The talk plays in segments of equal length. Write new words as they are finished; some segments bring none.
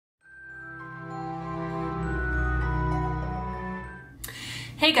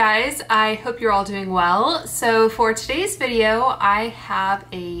Hey guys, I hope you're all doing well. So for today's video, I have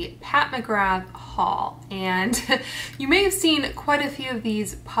a Pat McGrath haul, and you may have seen quite a few of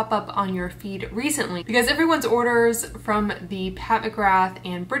these pop up on your feed recently because everyone's orders from the Pat McGrath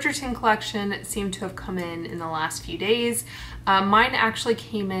and Bridgerton collection seem to have come in the last few days. Mine actually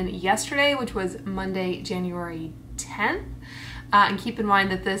came in yesterday, which was Monday, January 10th. And keep in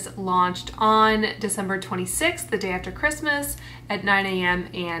mind that this launched on December 26th, the day after Christmas at 9 a.m.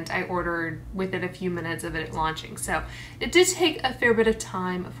 and I ordered within a few minutes of it launching. So it did take a fair bit of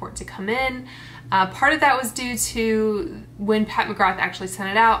time for it to come in. Part of that was due to when Pat McGrath actually sent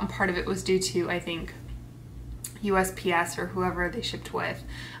it out, and part of it was due to, I think, USPS or whoever they shipped with.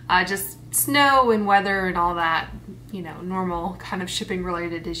 Just snow and weather and all that, you know, normal kind of shipping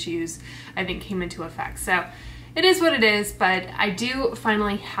related issues, I think, came into effect. So it is what it is, but I do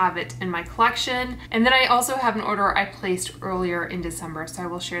finally have it in my collection. And then I also have an order I placed earlier in December, so I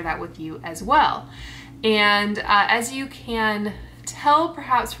will share that with you as well. And as you can tell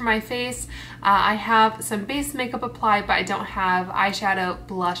perhaps from my face, I have some base makeup applied, but I don't have eyeshadow,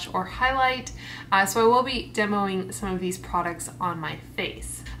 blush, or highlight. So I will be demoing some of these products on my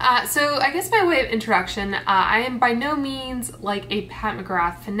face. So I guess by way of introduction, I am by no means like a Pat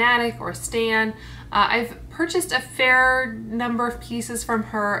McGrath fanatic or stan. I've purchased a fair number of pieces from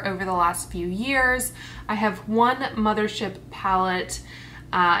her over the last few years. I have one Mothership palette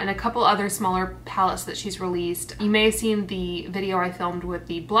and a couple other smaller palettes that she's released. You may have seen the video I filmed with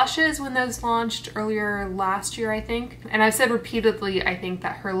the blushes when those launched earlier last year, I think. And I've said repeatedly, I think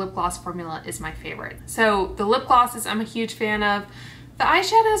that her lip gloss formula is my favorite. So the lip glosses I'm a huge fan of. The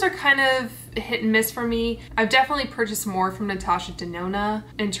eyeshadows are kind of hit and miss for me. I've definitely purchased more from Natasha Denona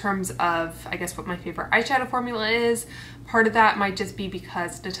in terms of, I guess, what my favorite eyeshadow formula is. Part of that might just be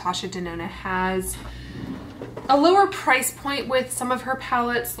because Natasha Denona has a lower price point with some of her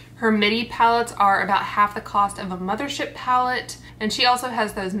palettes. Her midi palettes are about half the cost of a Mothership palette, and she also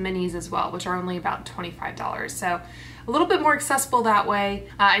has those minis as well, which are only about $25. So a little bit more accessible that way.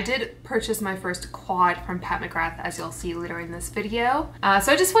 I did purchase my first quad from Pat McGrath, as you'll see later in this video.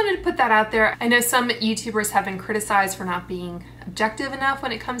 So I just wanted to put that out there. I know some YouTubers have been criticized for not being objective enough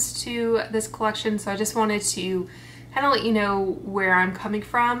when it comes to this collection, so I just wanted to kind of let you know where I'm coming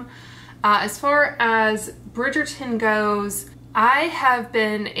from. As far as Bridgerton goes, I have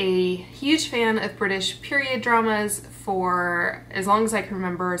been a huge fan of British period dramas for as long as I can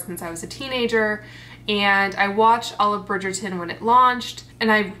remember, since I was a teenager. And I watched all of Bridgerton when it launched,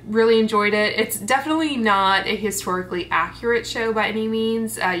 and I really enjoyed it. It's definitely not a historically accurate show by any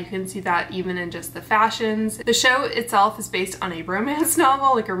means. You can see that even in just the fashions. The show itself is based on a romance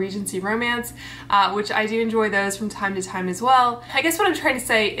novel, like a Regency romance, which I do enjoy those from time to time as well. I guess what I'm trying to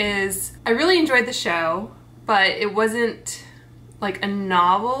say is I really enjoyed the show, but it wasn't like a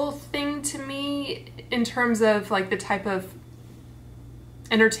novel thing to me in terms of like the type of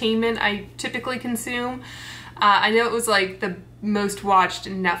entertainment I typically consume. I know it was like the most watched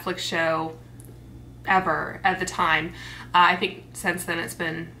Netflix show ever at the time. I think since then it's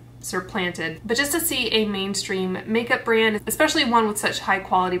been supplanted. But just to see a mainstream makeup brand, especially one with such high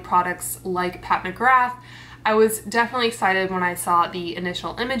quality products like Pat McGrath, I was definitely excited when I saw the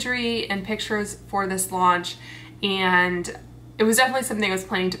initial imagery and pictures for this launch, and it was definitely something I was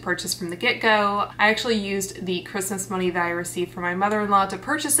planning to purchase from the get-go. I actually used the Christmas money that I received from my mother-in-law to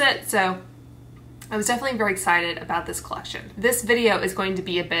purchase it, so I was definitely very excited about this collection. This video is going to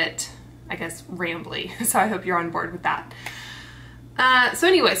be a bit, I guess, rambly, so I hope you're on board with that. So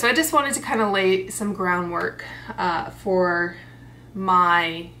anyway, so I just wanted to kind of lay some groundwork for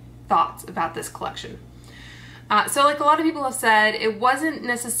my thoughts about this collection. So like a lot of people have said, it wasn't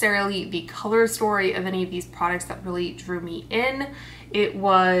necessarily the color story of any of these products that really drew me in. It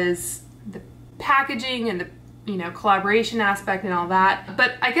was the packaging and the, you know, collaboration aspect and all that.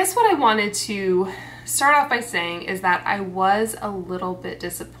 But I guess what I wanted to start off by saying is that I was a little bit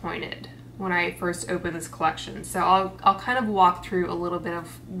disappointed when I first opened this collection. So I'll kind of walk through a little bit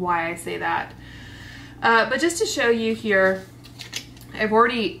of why I say that. But just to show you here, I've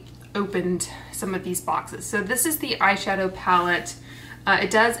already opened some of these boxes. So this is the eyeshadow palette.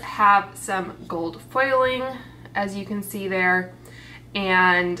 It does have some gold foiling, as you can see there.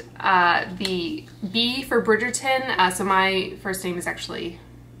 And the B for Bridgerton, so my first name is actually,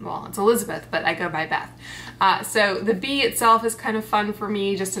 well, it's Elizabeth, but I go by Beth. So the B itself is kind of fun for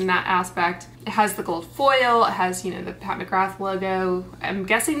me just in that aspect. It has the gold foil, it has, you know, the Pat McGrath logo. I'm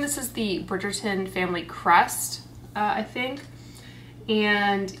guessing this is the Bridgerton family crest, I think.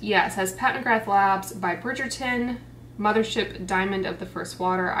 And yeah, it says Pat McGrath Labs by Bridgerton, Mothership Diamond of the First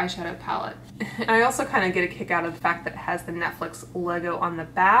Water eyeshadow palette. I also kind of get a kick out of the fact that it has the Netflix logo on the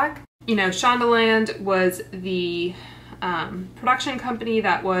back. You know, Shondaland was the production company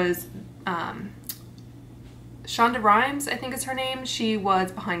that was Shonda Rhimes, I think is her name. She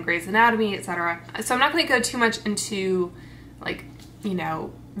was behind Grey's Anatomy, etc. So I'm not going to go too much into, like, you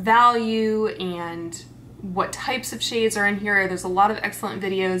know, value and what types of shades are in here. There's a lot of excellent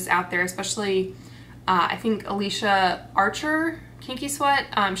videos out there, especially I think Alicia Archer,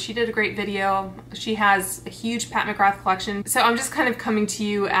 KinkySweat, she did a great video. She has a huge Pat McGrath collection. So I'm just kind of coming to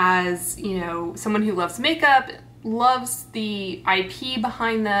you as, you know, someone who loves makeup, loves the IP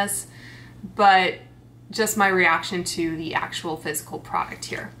behind this, but just my reaction to the actual physical product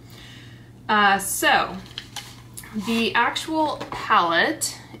here. So the actual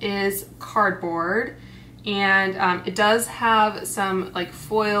palette is cardboard, and it does have some like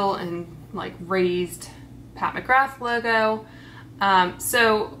foil and like raised Pat McGrath logo.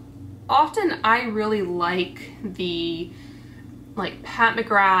 So often I really like the like Pat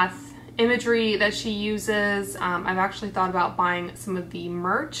McGrath imagery that she uses. I've actually thought about buying some of the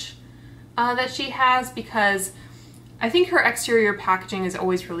merch that she has, because I think her exterior packaging is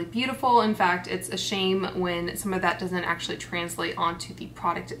always really beautiful. In fact, it's a shame when some of that doesn't actually translate onto the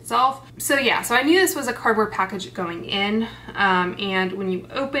product itself. So yeah, so I knew this was a cardboard package going in, and when you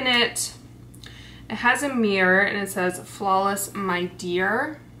open it, it has a mirror and it says "Flawless, my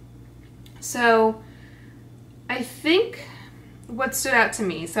dear." So I think what stood out to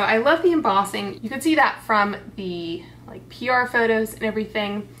me, so I love the embossing. You can see that from the like PR photos and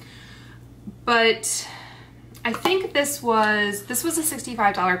everything, but I think this was a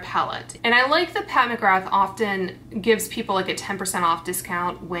 $65 palette. And I like that Pat McGrath often gives people like a 10% off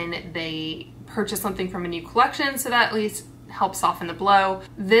discount when they purchase something from a new collection, so that at least help soften the blow.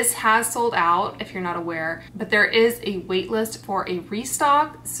 This has sold out, if you're not aware, but there is a wait list for a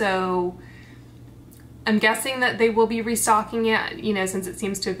restock, so I'm guessing that they will be restocking it, you know, since it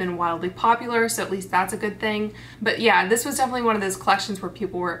seems to have been wildly popular, so at least that's a good thing. But yeah, this was definitely one of those collections where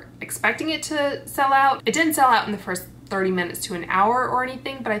people were expecting it to sell out. It didn't sell out in the first 30 minutes to an hour or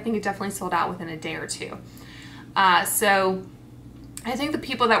anything, but I think it definitely sold out within a day or two. So I think the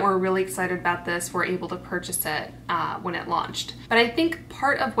people that were really excited about this were able to purchase it when it launched. But I think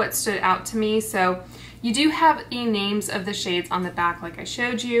part of what stood out to me, so you do have the names of the shades on the back like I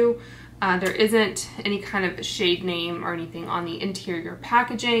showed you. There isn't any kind of shade name or anything on the interior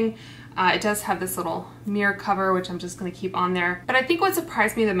packaging. It does have this little mirror cover, which I'm just going to keep on there. But I think what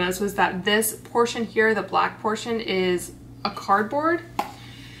surprised me the most was that this portion here, the black portion, is a cardboard.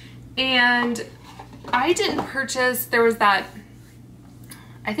 And I didn't purchase, there was that,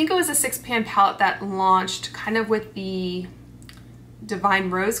 I think it was a 6-pan palette that launched kind of with the Divine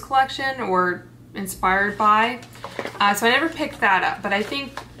Rose collection, or inspired by. So I never picked that up, but I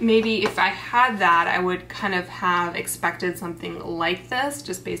think maybe if I had that, I would kind of have expected something like this,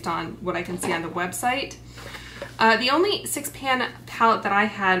 just based on what I can see on the website. The only 6-pan palette that I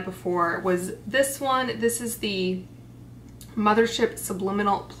had before was this one. This is the Mothership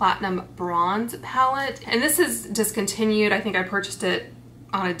Subliminal Platinum Bronze palette, and this is discontinued. I think I purchased it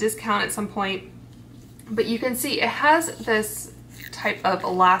on a discount at some point, but you can see it has this type of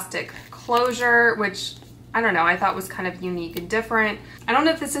elastic closure, which I don't know, I thought was kind of unique and different. I don't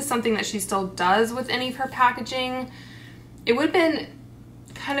know if this is something that she still does with any of her packaging. It would have been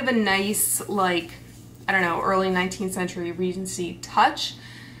kind of a nice, like, I don't know, early 19th century Regency touch,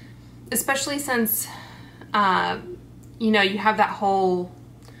 especially since, you know, you have that whole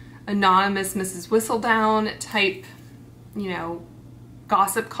anonymous Mrs. Whistledown type, you know,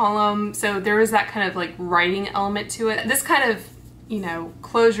 gossip column. So there is that kind of like writing element to it. This kind of, you know,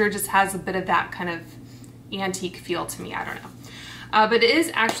 closure just has a bit of that kind of antique feel to me. I don't know. But it is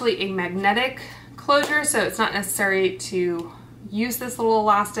actually a magnetic closure, so it's not necessary to use this little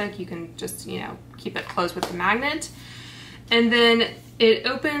elastic. You can just, you know, keep it closed with the magnet. And then it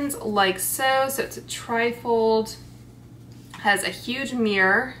opens like so. So it's a trifold, has a huge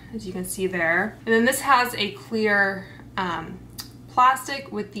mirror, as you can see there. And then this has a clear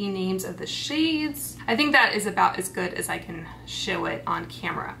plastic with the names of the shades. I think that is about as good as I can show it on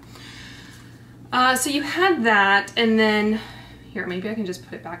camera. So you had that, and then, here, maybe I can just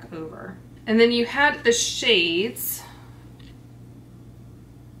put it back over. And then you had the shades.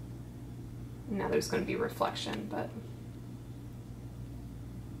 Now there's going to be reflection, but.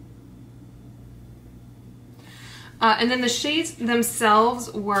 And then the shades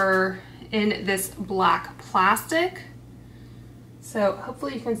themselves were in this black plastic. So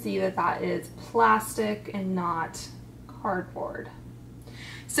hopefully you can see that that is plastic and not cardboard.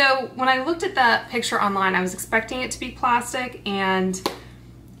 So when I looked at the picture online, I was expecting it to be plastic, and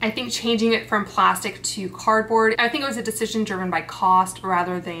I think changing it from plastic to cardboard, I think it was a decision driven by cost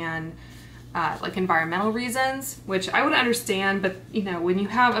rather than like environmental reasons, which I would understand, but you know, when you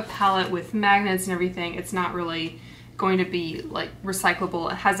have a palette with magnets and everything, it's not really going to be like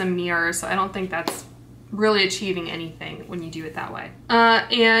recyclable. It has a mirror, so I don't think that's really achieving anything when you do it that way.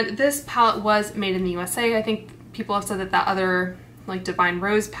 And this palette was made in the USA. I think people have said that that other like Divine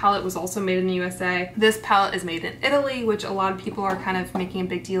Rose palette was also made in the USA. This palette is made in Italy, which a lot of people are kind of making a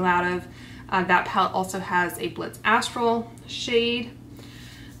big deal out of. That palette also has a Blitz Astral shade.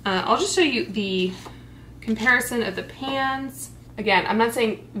 I'll just show you the comparison of the pans. Again, I'm not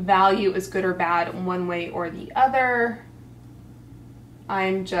saying value is good or bad one way or the other.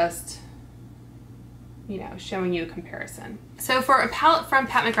 I'm just, you know, showing you a comparison. So for a palette from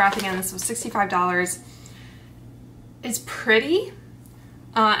Pat McGrath, again, this was $65. It's pretty,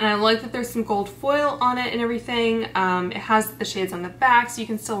 and I like that there's some gold foil on it and everything. It has the shades on the back, so you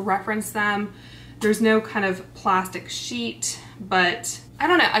can still reference them. There's no kind of plastic sheet, but I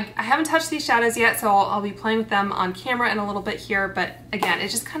don't know. I haven't touched these shadows yet, so I'll be playing with them on camera in a little bit here, but again, it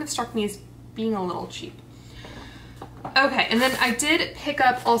just kind of struck me as being a little cheap. Okay, and then I did pick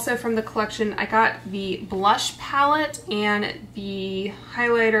up also from the collection, I got the blush palette and the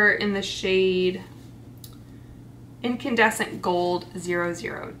highlighter in the shade Incandescent Gold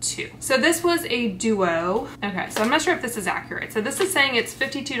 002. So this was a duo. Okay, so I'm not sure if this is accurate. So this is saying it's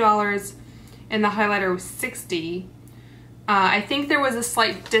 $52 and the highlighter was $60. I think there was a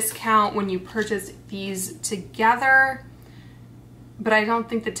slight discount when you purchase these together, but I don't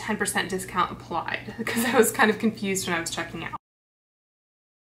think the 10% discount applied because I was kind of confused when I was checking out.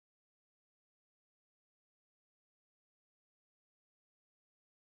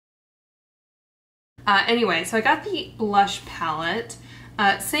 Anyway, so I got the blush palette,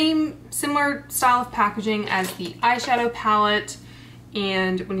 similar style of packaging as the eyeshadow palette,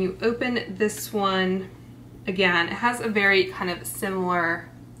 and when you open this one, again, it has a very kind of similar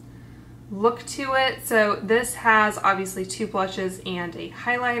look to it. So this has obviously two blushes and a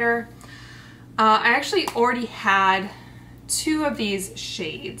highlighter. I actually already had two of these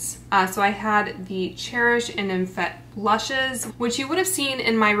shades. So I had the Cherish and Nymphet blushes, which you would have seen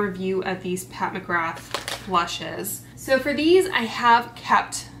in my review of these Pat McGrath blushes. So for these, I have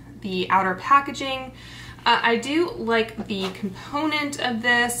kept the outer packaging. I do like the component of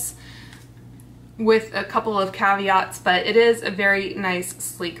this with a couple of caveats, but it is a very nice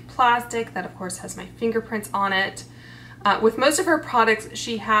sleek plastic that of course has my fingerprints on it. With most of her products,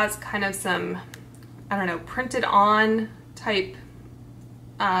 she has kind of some, I don't know, printed on type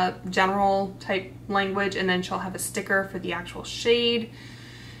general type language, and then she'll have a sticker for the actual shade.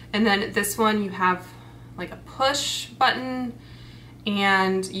 And then this one you have like a push button,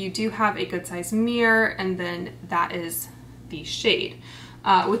 and you do have a good size mirror, and then that is the shade.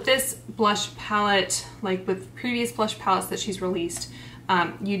 With this blush palette, like with previous blush palettes that she's released,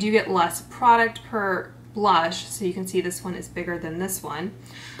 you do get less product per blush, so you can see this one is bigger than this one.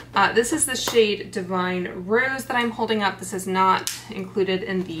 This is the shade Divine Rose that I'm holding up. This is not included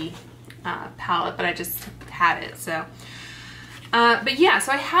in the palette, but I just had it, so. But yeah,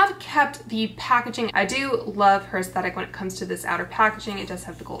 so I have kept the packaging. I do love her aesthetic when it comes to this outer packaging. It does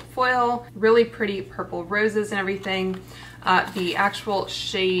have the gold foil, really pretty purple roses and everything. The actual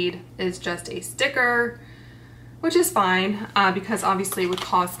shade is just a sticker, which is fine because obviously it would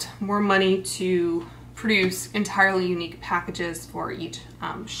cost more money to produce entirely unique packages for each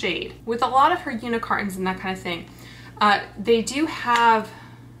shade. With a lot of her unicartons and that kind of thing, they do have,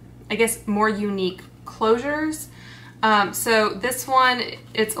 I guess, more unique closures. So this one,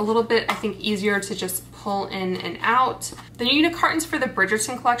 it's a little bit, I think, easier to just pull in and out. The unicartons for the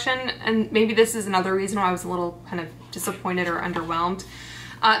Bridgerton collection, and maybe this is another reason why I was a little kind of disappointed or underwhelmed,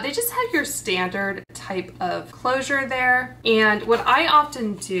 they just have your standard type of closure there. And what I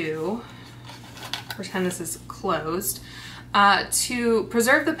often do, pretend this is closed, to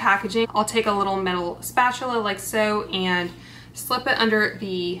preserve the packaging, I'll take a little metal spatula like so and slip it under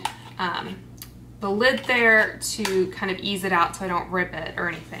the lid there to kind of ease it out so I don't rip it or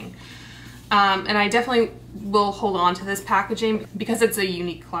anything. And I definitely will hold on to this packaging because it's a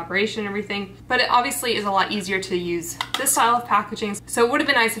unique collaboration and everything, but it obviously is a lot easier to use this style of packaging. So it would have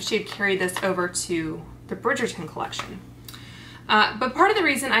been nice if she had carried this over to the Bridgerton collection. But part of the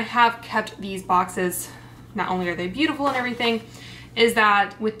reason I have kept these boxes, not only are they beautiful and everything, is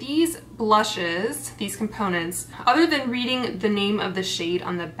that with these blushes, these components, other than reading the name of the shade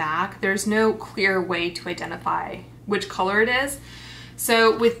on the back, there's no clear way to identify which color it is.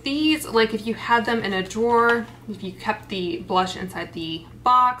 So with these, like if you had them in a drawer, if you kept the blush inside the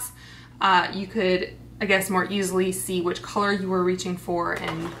box, you could, I guess, more easily see which color you were reaching for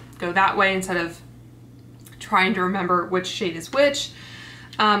and go that way instead of trying to remember which shade is which.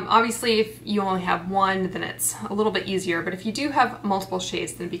 Obviously, if you only have one, then it's a little bit easier, but if you do have multiple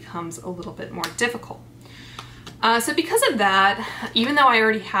shades, then it becomes a little bit more difficult. So because of that, even though I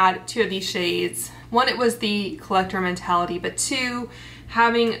already had 2 of these shades, one, it was the collector mentality, but 2,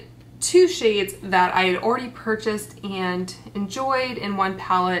 having 2 shades that I had already purchased and enjoyed in one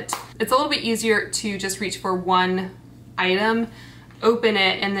palette, it's a little bit easier to just reach for one item, open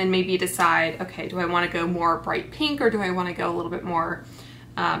it, and then maybe decide, okay, do I want to go more bright pink or do I want to go a little bit more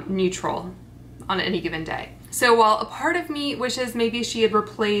neutral on any given day? So while a part of me wishes maybe she had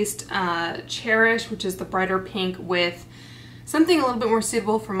replaced Cherish, which is the brighter pink, with something a little bit more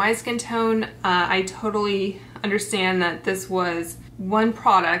suitable for my skin tone, I totally understand that this was one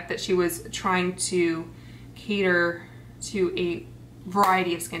product that she was trying to cater to a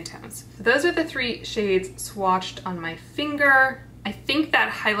variety of skin tones. So those are the 3 shades swatched on my finger. I think that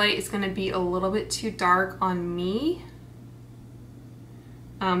highlight is going to be a little bit too dark on me.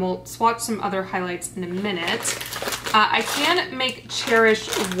 We'll swatch some other highlights in a minute. I can make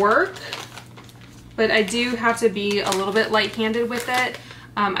Cherish work, but I do have to be a little bit light-handed with it.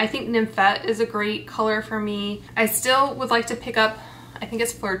 I think Nymphette is a great color for me. I still would like to pick up, I think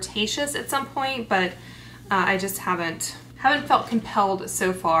it's Flirtatious at some point, but I just haven't felt compelled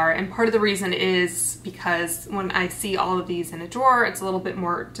so far. And part of the reason is because when I see all of these in a drawer, it's a little bit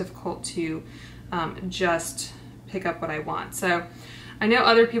more difficult to just pick up what I want. So I know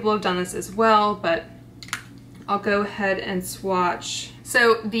other people have done this as well, but I'll go ahead and swatch.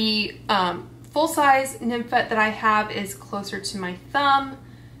 So the full-size Nymphette that I have is closer to my thumb,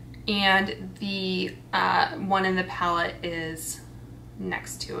 and the one in the palette is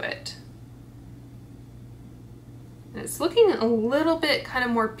next to it. And it's looking a little bit kind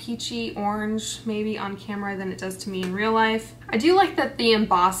of more peachy orange maybe on camera than it does to me in real life. I do like that the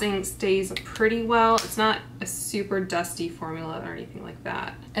embossing stays pretty well. It's not a super dusty formula or anything like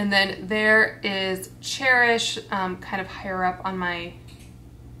that. And then there is Cherish kind of higher up on my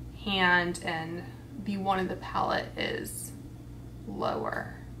hand, and the one in the palette is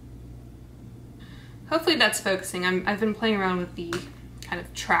lower. Hopefully that's focusing. I've been playing around with the kind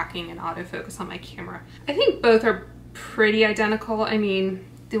of tracking and autofocus on my camera. I think both are pretty identical. I mean,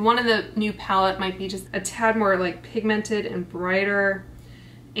 the one in the new palette might be just a tad more like pigmented and brighter,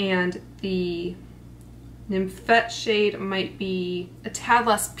 and the Nymphette shade might be a tad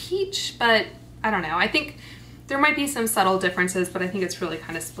less peach, but I don't know. I think there might be some subtle differences, but I think it's really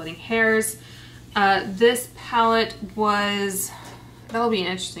kind of splitting hairs. This palette was, that'll be an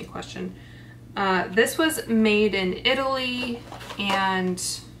interesting question. This was made in Italy, and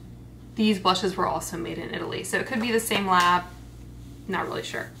these blushes were also made in Italy. So it could be the same lab, not really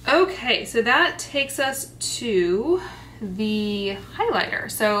sure. Okay, so that takes us to the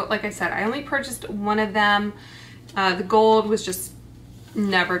highlighter. So like I said, I only purchased one of them. The gold was just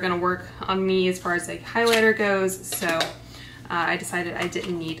never gonna work on me as far as a highlighter goes, so I decided I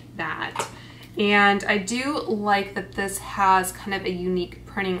didn't need that. And I do like that this has kind of a unique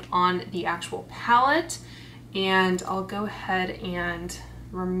printing on the actual palette, and I'll go ahead and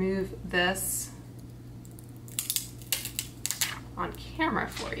remove this on camera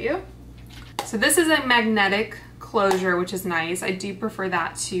for you. So this is a magnetic closure, which is nice. I do prefer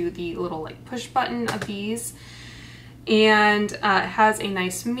that to the little like push button of these. And it has a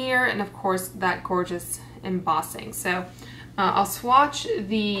nice mirror, and of course that gorgeous embossing. So I'll swatch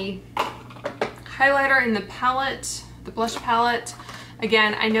the highlighter in the palette, the blush palette.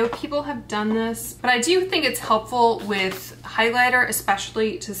 Again, I know people have done this, but I do think it's helpful with highlighter,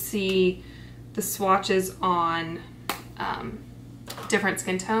 especially to see the swatches on different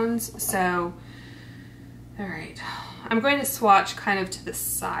skin tones. So, all right, I'm going to swatch kind of to the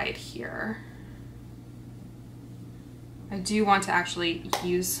side here. I do want to actually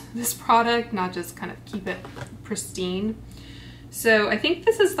use this product, not just kind of keep it pristine. So I think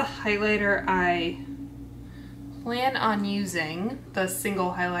this is the highlighter I plan on using, the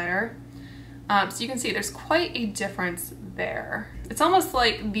single highlighter. So you can see there's quite a difference there. It's almost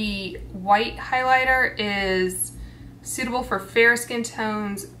like the white highlighter is suitable for fair skin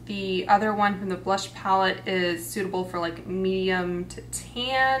tones. The other one from the blush palette is suitable for like medium to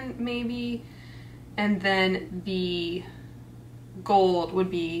tan maybe. And then the gold would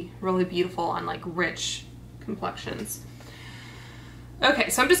be really beautiful on like rich complexions. Okay,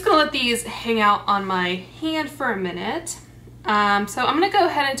 so I'm just gonna let these hang out on my hand for a minute, So I'm gonna go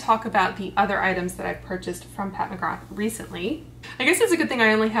ahead and talk about the other items that I've purchased from Pat McGrath recently. I guess it's a good thing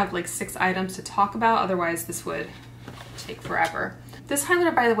I only have like 6 items to talk about, otherwise this would take forever. This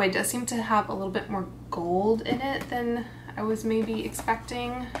highlighter, by the way, does seem to have a little bit more gold in it than I was maybe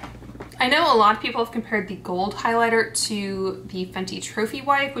expecting. I know a lot of people have compared the gold highlighter to the Fenty Trophy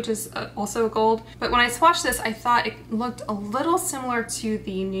Wipe, which is also a gold, but when I swatched this, I thought it looked a little similar to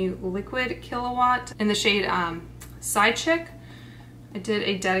the new Liquid Kilowatt in the shade Side Chick. I did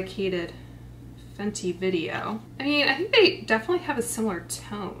a dedicated Fenty video. I mean, I think they definitely have a similar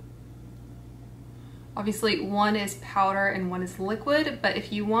tone. Obviously, one is powder and one is liquid, but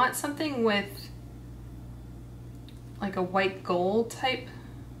if you want something with like a white gold type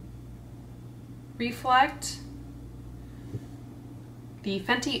reflect, the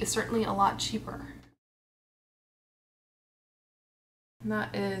Fenty is certainly a lot cheaper. And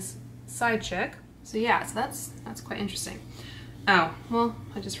that is Side Chick. So yeah, so that's quite interesting. Oh, well,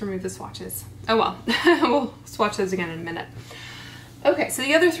 I just removed the swatches. Oh well, we'll swatch those again in a minute. Okay, so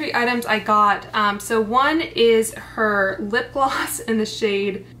the other 3 items I got, so one is her lip gloss in the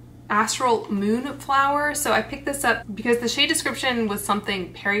shade Astral Moonflower. So I picked this up because the shade description was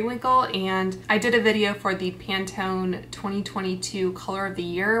something periwinkle, and I did a video for the Pantone 2022 Color of the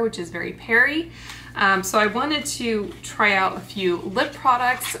Year, which is very peri. So I wanted to try out a few lip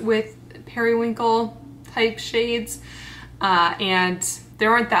products with periwinkle type shades, and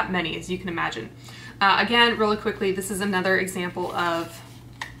there aren't that many, as you can imagine. Again, really quickly, this is another example of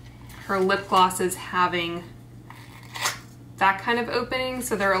her lip glosses having that kind of opening,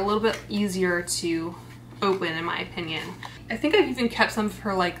 so they're a little bit easier to open in my opinion. I think I've even kept some of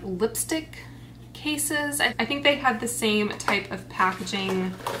her like lipstick cases. I think they had the same type of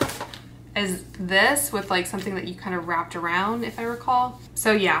packaging as this, with like something that you kind of wrapped around, if I recall.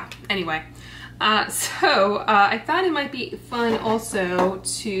 So yeah, anyway. I thought it might be fun also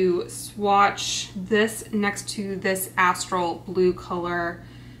to swatch this next to this Astral Blue color.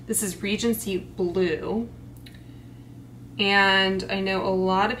 This is Regency Blue. And I know a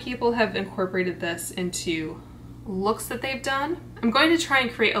lot of people have incorporated this into looks that they've done. I'm going to try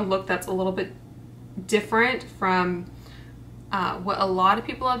and create a look that's a little bit different from what a lot of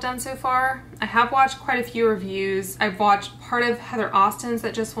people have done so far. I have watched quite a few reviews. I've watched part of Heather Austin's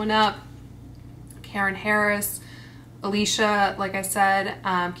that just went up, Karen Harris, Alicia, like I said,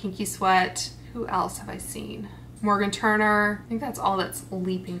 KinkySweat. Who else have I seen? Morgan Turner. I think that's all that's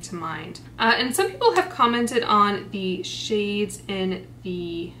leaping to mind. And some people have commented on the shades in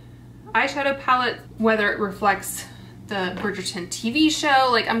the eyeshadow palette, whether it reflects the Bridgerton TV show.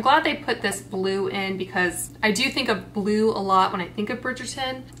 Like, I'm glad they put this blue in because I do think of blue a lot when I think of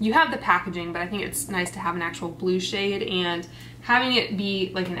Bridgerton. You have the packaging, but I think it's nice to have an actual blue shade, and having it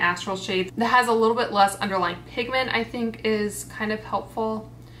be like an astral shade that has a little bit less underlying pigment, I think is kind of helpful.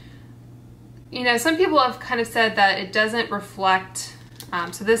 You know, some people have kind of said that it doesn't reflect,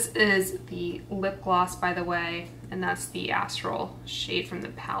 so this is the lip gloss, by the way, and that's the astral shade from the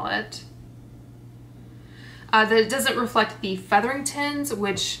palette. That it doesn't reflect the Featheringtons,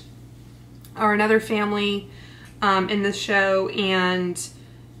 which are another family in the show, and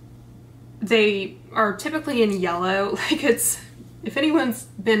they are typically in yellow. Like, it's, if anyone's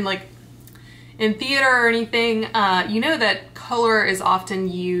been like in theater or anything, you know that color is often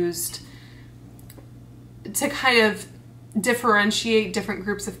used to kind of differentiate different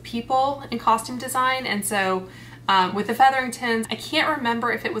groups of people in costume design. And so with the Featheringtons, I can't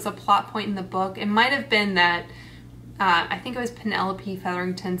remember if it was a plot point in the book. It might have been that I think it was Penelope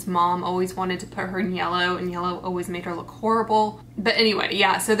Featherington's mom always wanted to put her in yellow, and yellow always made her look horrible. But anyway,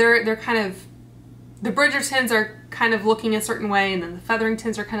 yeah, so they're kind of, the Bridgertons are kind of looking a certain way, and then the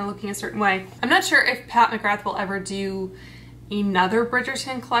Featheringtons are kind of looking a certain way. I'm not sure if Pat McGrath will ever do another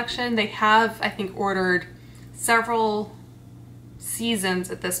Bridgerton collection. They have, I think, ordered several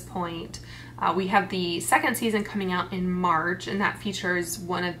seasons at this point. We have the 2nd season coming out in March, and that features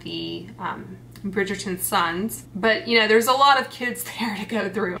one of the Bridgerton sons. But, you know, there's a lot of kids there to go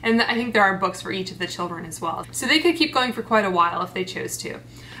through, and I think there are books for each of the children as well. So they could keep going for quite a while if they chose to.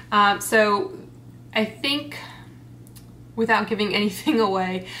 So I think, without giving anything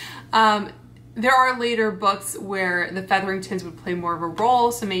away, there are later books where the Featheringtons would play more of a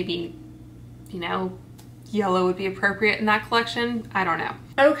role, so maybe, you know, yellow would be appropriate in that collection. I don't know.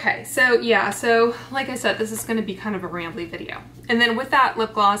 Okay, so yeah, so like I said, this is going to be kind of a rambly video. And then with that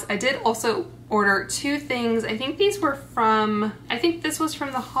lip gloss, I did also order 2 things. I think these were from, I think this was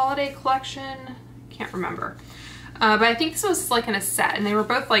from the holiday collection. Can't remember. But I think this was like in a set, and they were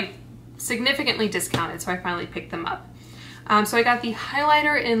both like significantly discounted, so I finally picked them up. So I got the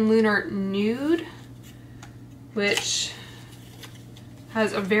highlighter in Lunar Nude, which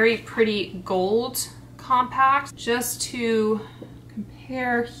has a very pretty gold compact. Just to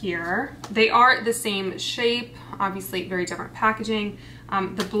compare here, they are the same shape, obviously very different packaging.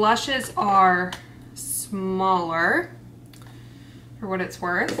 The blushes are smaller for what it's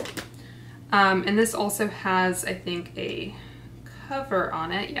worth. And this also has, I think, a cover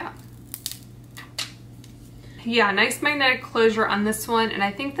on it. Yeah, nice magnetic closure on this one, and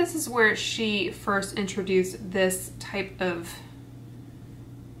I think this is where she first introduced this type of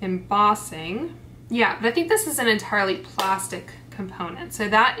embossing. Yeah, but I think this is an entirely plastic component. So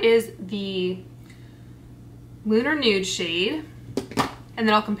that is the Lunar Nude shade, and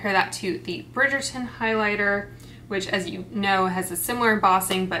then I'll compare that to the Bridgerton highlighter, which, as you know, has a similar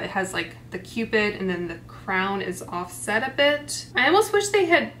embossing, but it has like the Cupid and then the crown is offset a bit. I almost wish they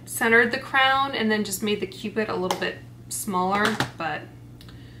had centered the crown and then just made the Cupid a little bit smaller, but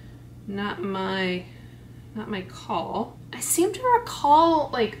not my call. I seem to recall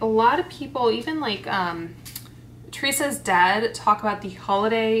like a lot of people, even like Teresa's Dead, talk about the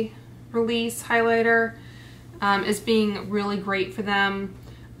holiday release highlighter as being really great for them.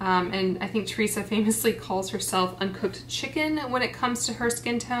 And I think Teresa famously calls herself uncooked chicken when it comes to her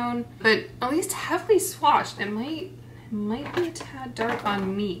skin tone, but at least heavily swatched, it might be a tad dark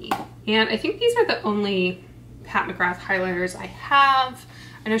on me. And I think these are the only Pat McGrath highlighters I have.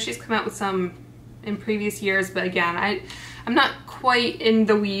 I know she's come out with some in previous years, but again, I'm not quite in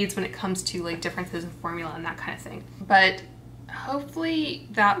the weeds when it comes to like differences in formula and that kind of thing. But hopefully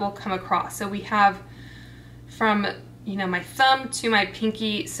that will come across. So we have from, you know, my thumb to my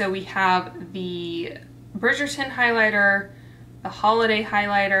pinky, so we have the Bridgerton highlighter, the holiday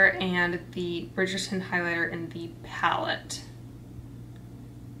highlighter, and the Bridgerton highlighter in the palette.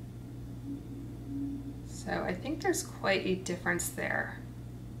 So I think there's quite a difference there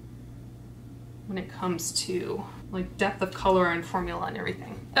when it comes to like depth of color and formula and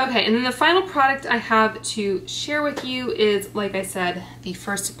everything. Okay, and then the final product I have to share with you is, like I said, the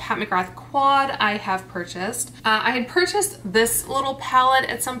first Pat McGrath quad I have purchased. I had purchased this little palette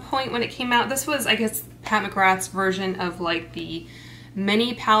at some point when it came out. This was, I guess, Pat McGrath's version of like the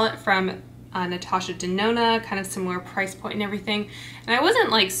mini palette from Natasha Denona, kind of similar price point and everything. And I wasn't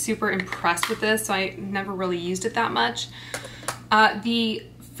like super impressed with this, so I never really used it that much. The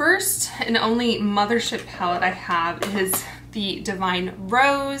first and only Mothership palette I have is the Divine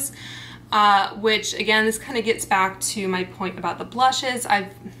Rose, which again, this kind of gets back to my point about the blushes.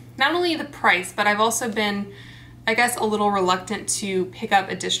 I've not only the price, but I've also been, I guess, a little reluctant to pick up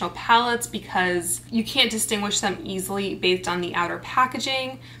additional palettes because you can't distinguish them easily based on the outer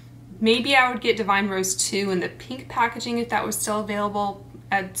packaging. Maybe I would get Divine Rose 2 in the pink packaging if that was still available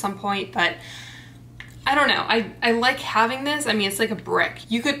at some point, but I don't know. I like having this. I mean, it's like a brick.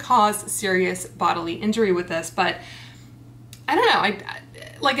 You could cause serious bodily injury with this, but I don't know.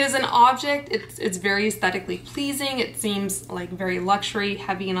 Like as an object, it's very aesthetically pleasing. It seems like very luxury,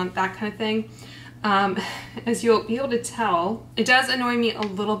 heavy, and on that kind of thing. As you'll be able to tell, it does annoy me a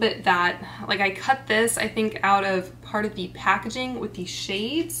little bit that, like, I cut this, I think, out of part of the packaging with these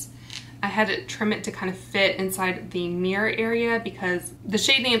shades. I had to trim it to kind of fit inside the mirror area because the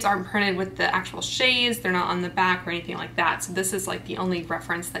shade names aren't printed with the actual shades. They're not on the back or anything like that. So this is like the only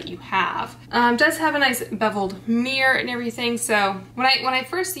reference that you have. Does have a nice beveled mirror and everything. So when I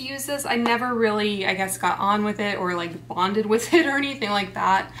first used this, I never really, I guess, got on with it or like bonded with it or anything like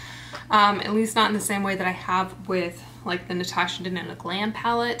that. At least not in the same way that I have with like the Natasha Denona Glam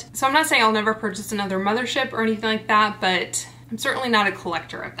palette. So I'm not saying I'll never purchase another Mothership or anything like that, but I'm certainly not a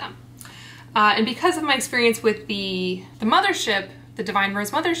collector of them. And because of my experience with the Mothership, the Divine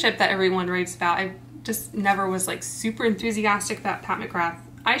Rose Mothership that everyone raves about, I just never was like super enthusiastic about Pat McGrath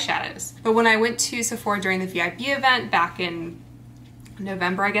eyeshadows. But when I went to Sephora during the VIP event back in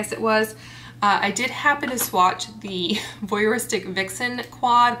November, I guess it was, I did happen to swatch the Voyeuristic Vixen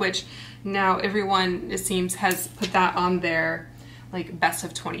quad, which now everyone, it seems, has put that on their like best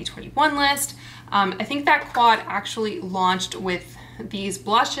of 2021 list. I think that quad actually launched with these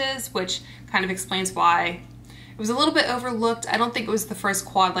blushes, which kind of explains why it was a little bit overlooked. I don't think it was the first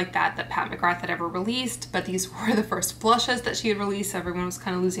quad like that Pat McGrath had ever released, but these were the first blushes that she had released. Everyone was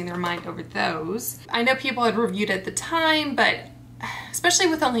kind of losing their mind over those. I know people had reviewed it at the time, but especially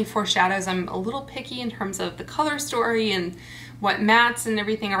with only 4 shadows, I'm a little picky in terms of the color story and what mattes and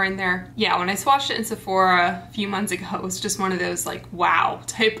everything are in there. Yeah, when I swatched it in Sephora a few months ago, it was just one of those like wow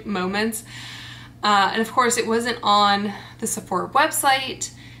type moments. And of course it wasn't on the Sephora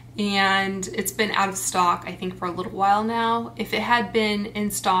website, and it's been out of stock, I think, for a little while now. If it had been in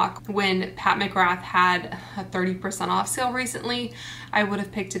stock when Pat McGrath had a 30% off sale recently, I would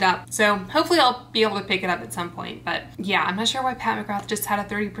have picked it up. So hopefully I'll be able to pick it up at some point. But yeah, I'm not sure why Pat McGrath just had a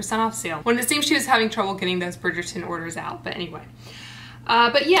 30% off sale when it seems she was having trouble getting those Bridgerton orders out. But anyway.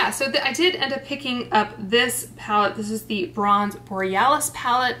 But yeah, so I did end up picking up this palette. This is the Bronze Borealis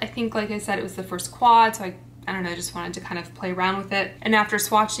palette. I think, like I said, it was the first quad, so I don't know, just wanted to kind of play around with it. And after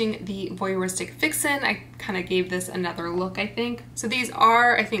swatching the Voyeuristic Vixen, I kind of gave this another look, I think. So these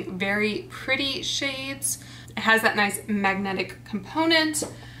are, I think, very pretty shades. It has that nice magnetic component,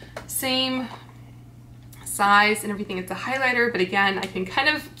 same size and everything. It's a highlighter, but again, I can kind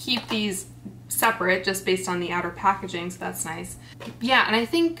of keep these separate just based on the outer packaging, so that's nice. Yeah, and I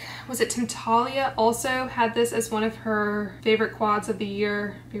think, was it Timtalia also had this as one of her favorite quads of the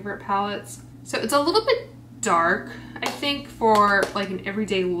year, favorite palettes. So it's a little bit dark, I think, for like an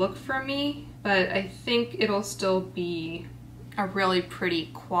everyday look for me, but I think it'll still be a really pretty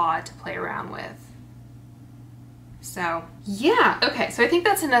quad to play around with. So yeah, okay, so I think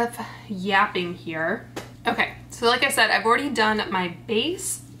that's enough yapping here. Okay, so like I said, I've already done my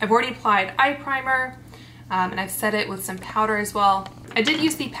base. I've already applied eye primer, and I've set it with some powder as well. I did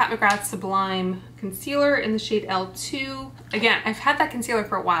use the Pat McGrath Sublime Concealer in the shade L2. Again, I've had that concealer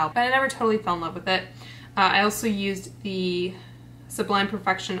for a while, but I never totally fell in love with it. I also used the Sublime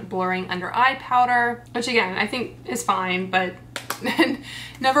Perfection Blurring Under Eye Powder, which again, I think is fine, but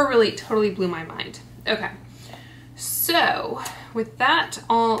never really totally blew my mind. Okay, so with that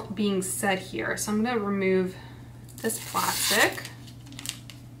all being said here, so I'm gonna remove this plastic.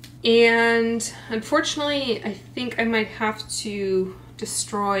 And unfortunately, I think I might have to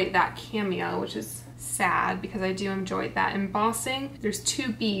destroy that cameo, which is sad because I do enjoy that embossing. There's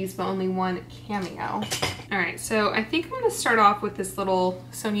 2 Bs, but only 1 cameo. All right, so I think I'm gonna start off with this little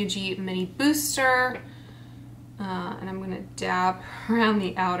Sonia G mini booster. And I'm gonna dab around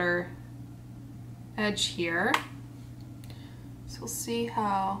the outer edge here. So we'll see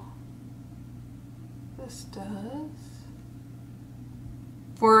how this does.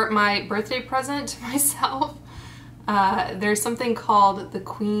 For my birthday present to myself, there's something called the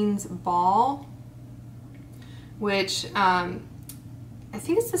Queen's Ball, which I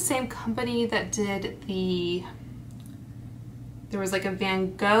think it's the same company that did there was like a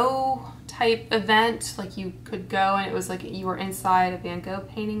Van Gogh type event, like you could go and it was like you were inside a Van Gogh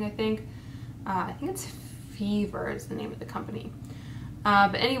painting, I think. I think it's Fever is the name of the company.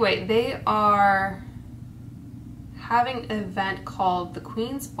 But anyway, they are having an event called the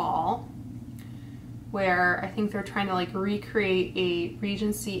Queen's Ball, where I think they're trying to like recreate a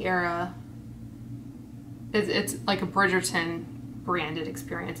Regency era. It's like a Bridgerton branded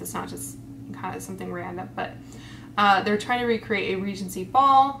experience. It's not just kind of something random, but they're trying to recreate a Regency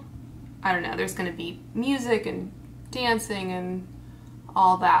ball. I don't know, there's gonna be music and dancing and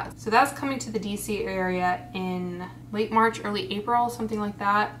all that. So that's coming to the DC area in late March, early April, something like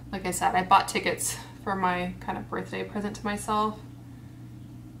that. Like I said, I bought tickets for my kind of birthday present to myself.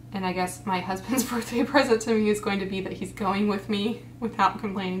 And I guess my husband's birthday present to me is going to be that he's going with me without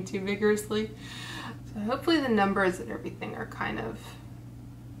complaining too vigorously. So hopefully the numbers and everything are kind of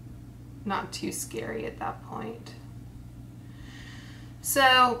not too scary at that point.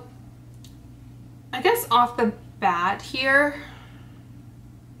 So I guess off the bat here,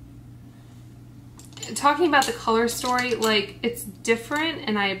 talking about the color story, like it's different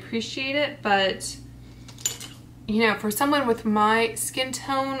and I appreciate it, but you know, for someone with my skin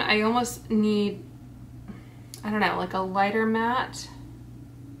tone, I almost need, I don't know, like a lighter matte.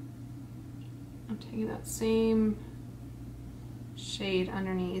 I'm taking that same shade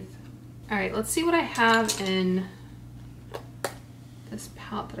underneath. All right, let's see what I have in this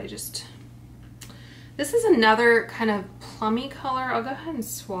palette that I just, this is another kind of plummy color. I'll go ahead and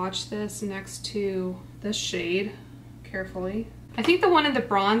swatch this next to this shade carefully. I think the one in the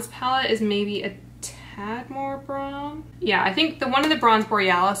bronze palette is maybe a tad more brown. Yeah, I think the one in the Bronze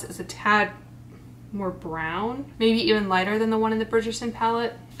Borealis is a tad more brown, maybe even lighter than the one in the Bridgerton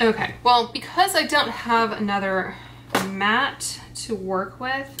palette. Okay, well, because I don't have another matte to work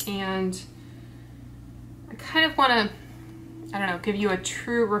with, and I kind of want to, I don't know, give you a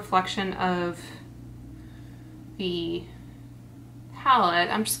true reflection of the palette,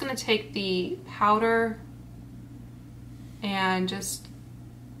 I'm just going to take the powder and just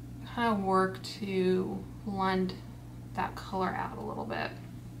kind of work to blend that color out a little bit.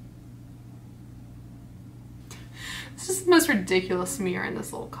 This is the most ridiculous smear in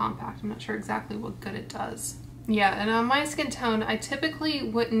this little compact. I'm not sure exactly what good it does. Yeah, and on my skin tone, I typically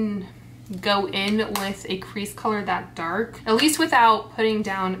wouldn't go in with a crease color that dark, at least without putting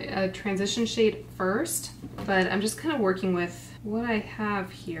down a transition shade first. But I'm just kind of working with what I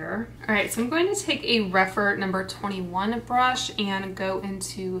have here. All right, so I'm going to take a Rephr number 21 brush and go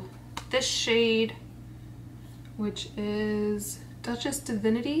into this shade, which is Duchess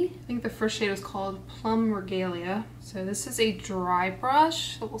Divinity. I think the first shade was called Plum Regalia. So this is a dry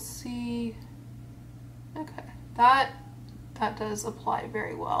brush, so we'll see. Okay, that does apply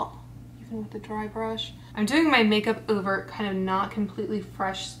very well, even with the dry brush. I'm doing my makeup over kind of not completely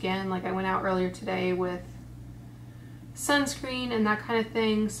fresh skin, like I went out earlier today with sunscreen and that kind of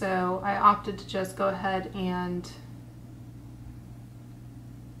thing, so I opted to just go ahead and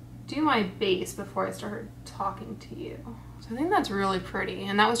do my base before I started talking to you. So I think that's really pretty,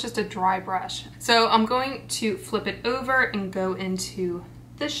 and that was just a dry brush. So I'm going to flip it over and go into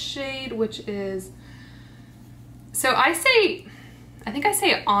this shade, which is, so I think I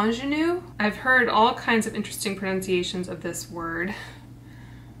say ingenue. I've heard all kinds of interesting pronunciations of this word.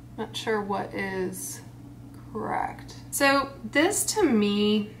 Not sure what is correct. So this, to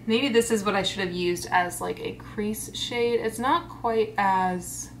me, maybe this is what I should have used as like a crease shade. It's not quite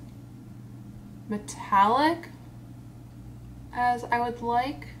as metallic as I would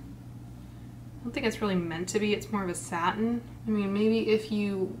like. I don't think it's really meant to be. It's more of a satin. I mean, maybe if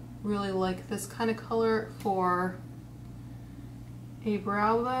you really like this kind of color for a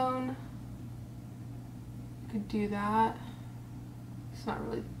brow bone, you could do that. It's not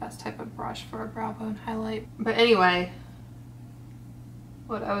really the best type of brush for a brow bone highlight. But anyway,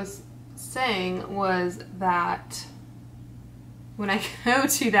 what I was saying was that when I go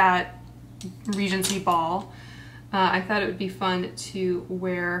to that Regency ball, I thought it would be fun to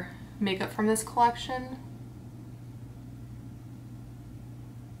wear makeup from this collection.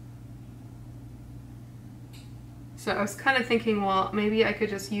 So I was kind of thinking, well, maybe I could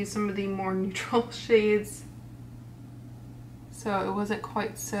just use some of the more neutral shades so it wasn't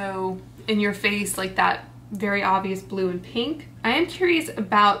quite so in your face, like that very obvious blue and pink. I am curious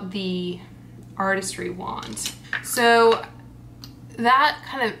about the Artistry wand. So that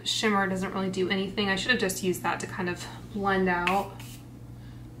kind of shimmer doesn't really do anything. I should have just used that to kind of blend out.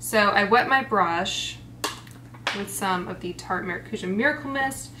 So I wet my brush with some of the Tarte Maracuja Miracle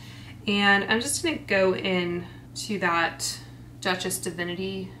Mist, and I'm just gonna go in to that Duchess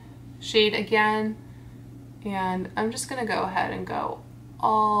Divinity shade again, and I'm just gonna go ahead and go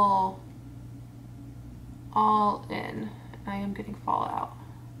all in. I am getting fallout.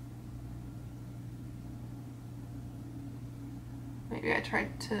 Maybe I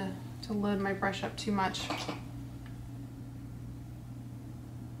tried to load my brush up too much.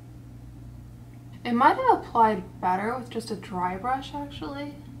 It might have applied better with just a dry brush,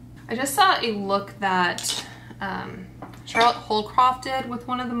 actually. I just saw a look that Charlotte Holcroft did with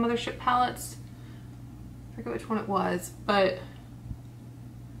one of the Mothership palettes. I forget which one it was, but it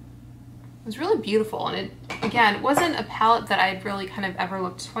was really beautiful. And it, again, it wasn't a palette that I'd really kind of ever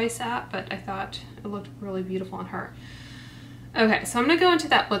looked twice at, but I thought it looked really beautiful on her. Okay, so I'm gonna go into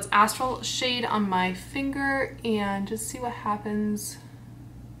that Blitz Astral shade on my finger and just see what happens.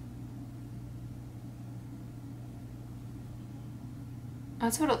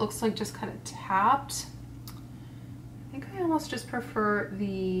 That's what it looks like, just kind of tapped. I think I almost just prefer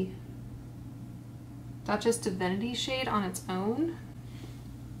the Duchess Divinity shade on its own.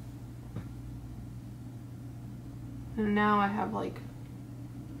 And now I have like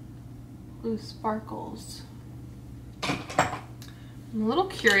blue sparkles. I'm a little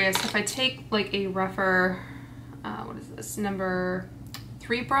curious if I take like a Rephr, what is this, number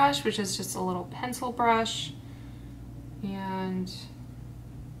 3 brush, which is just a little pencil brush, and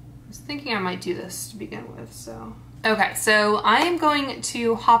I was thinking I might do this to begin with, so. Okay, so I am going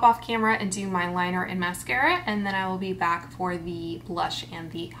to hop off camera and do my liner and mascara, and then I will be back for the blush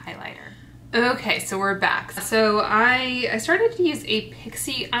and the highlighter. Okay, so we're back. So I started to use a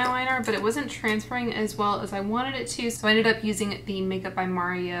Pixie eyeliner, but it wasn't transferring as well as I wanted it to, so I ended up using the Makeup by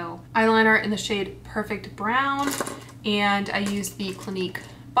Mario eyeliner in the shade Perfect Brown, and I used the Clinique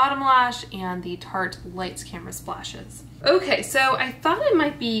Bottom Lash and the Tarte Lights Camera Splashes. Okay, so I thought it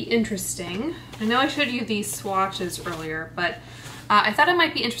might be interesting. I know I showed you these swatches earlier, but I thought it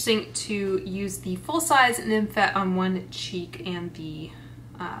might be interesting to use the full-size Nymphette on one cheek and the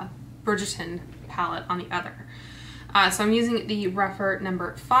Bridgerton palette on the other. So I'm using the Rephr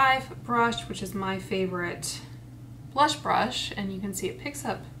number 5 brush, which is my favorite blush brush, and you can see it picks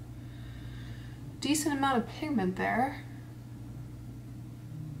up a decent amount of pigment there.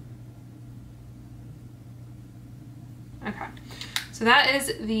 Okay, so that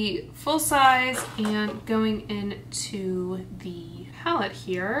is the full size, and going into the palette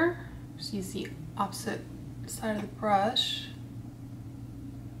here, Just use the opposite side of the brush.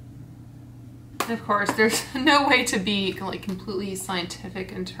 And of course, there's no way to be like completely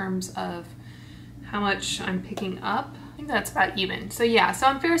scientific in terms of how much I'm picking up. I think that's about even. So yeah, so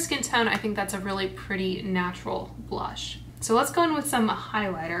on fair skin tone, I think that's a really pretty natural blush. So let's go in with some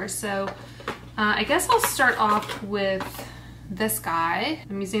highlighter. So I guess I'll start off with this guy.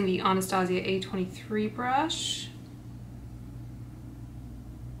 I'm using the Anastasia A23 brush.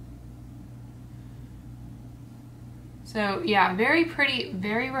 So yeah, very pretty,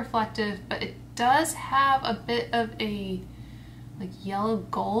 very reflective, but it does have a bit of a like yellow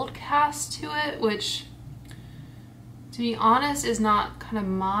gold cast to it, which to be honest is not kind of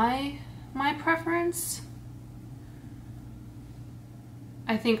my preference.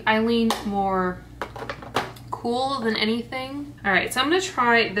 I think I lean more cool than anything. All right, so I'm gonna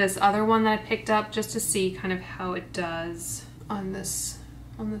try this other one that I picked up just to see kind of how it does on this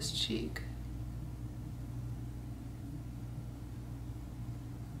cheek.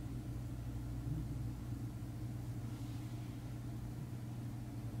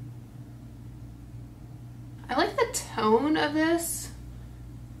 I like the tone of this,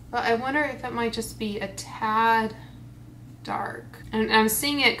 but I wonder if it might just be a tad dark. And I'm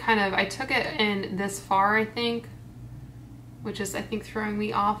seeing it kind of, I took it in this far, I think, which is, I think, throwing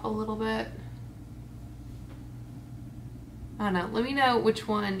me off a little bit. I don't know, let me know which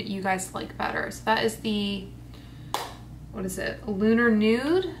one you guys like better. So that is the, what is it, Lunar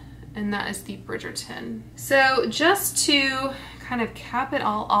Nude, and that is the Bridgerton. So just to kind of cap it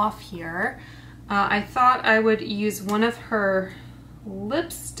all off here, I thought I would use one of her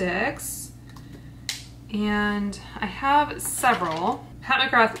lipsticks, and I have several. Pat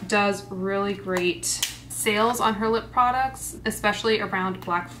McGrath does really great sales on her lip products, especially around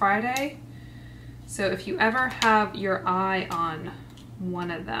Black Friday. So if you ever have your eye on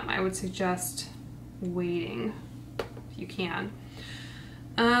one of them, I would suggest waiting if you can.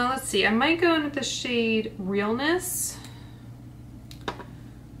 Let's see, I might go in with the shade Realness,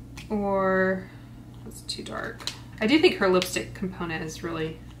 or it's too dark. I do think her lipstick component is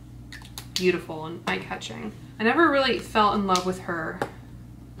really beautiful and eye-catching. I never really fell in love with her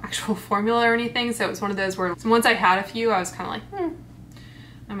actual formula or anything, so it was one of those where once I had a few, I was kind of like,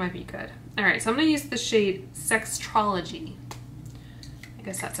 that might be good. All right, so I'm gonna use the shade Sextrology. I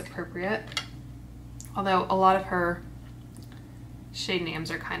guess that's appropriate. Although a lot of her shade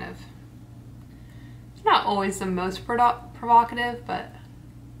names are kind of, not always the most provocative, but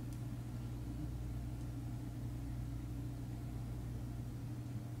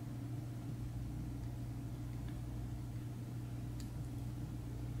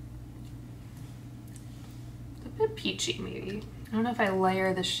a bit peachy maybe. I don't know if I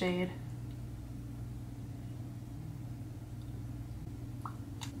layer the shade.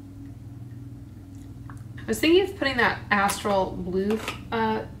 I was thinking of putting that Astral Blue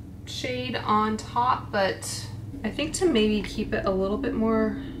shade on top, but I think to maybe keep it a little bit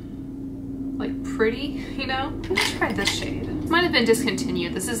more like pretty, you know? Let's try this shade. It might have been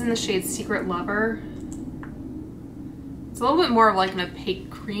discontinued. This is in the shade Secret Lover. It's a little bit more of like an opaque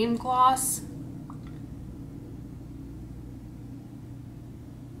cream gloss.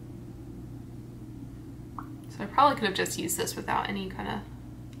 So I probably could have just used this without any kind of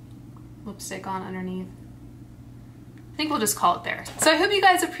lipstick on underneath. I think we'll just call it there. So I hope you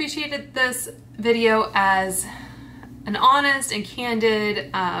guys appreciated this video as an honest and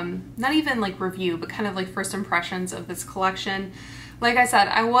candid, not even like review, but kind of like first impressions of this collection. Like I said,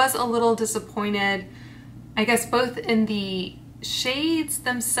 I was a little disappointed, I guess, both in the shades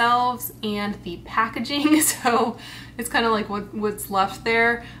themselves and the packaging. So it's kind of like what's left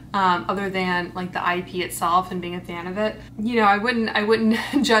there, other than like the IP itself and being a fan of it. You know, I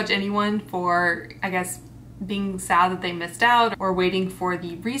wouldn't judge anyone for, I guess, being sad that they missed out or waiting for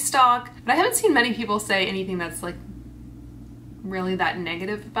the restock. But I haven't seen many people say anything that's like really that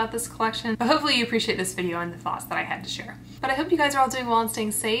negative about this collection. But hopefully you appreciate this video and the thoughts that I had to share. But I hope you guys are all doing well and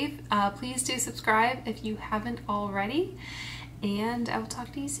staying safe. Please do subscribe if you haven't already, and I will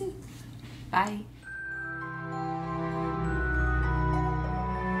talk to you soon. Bye.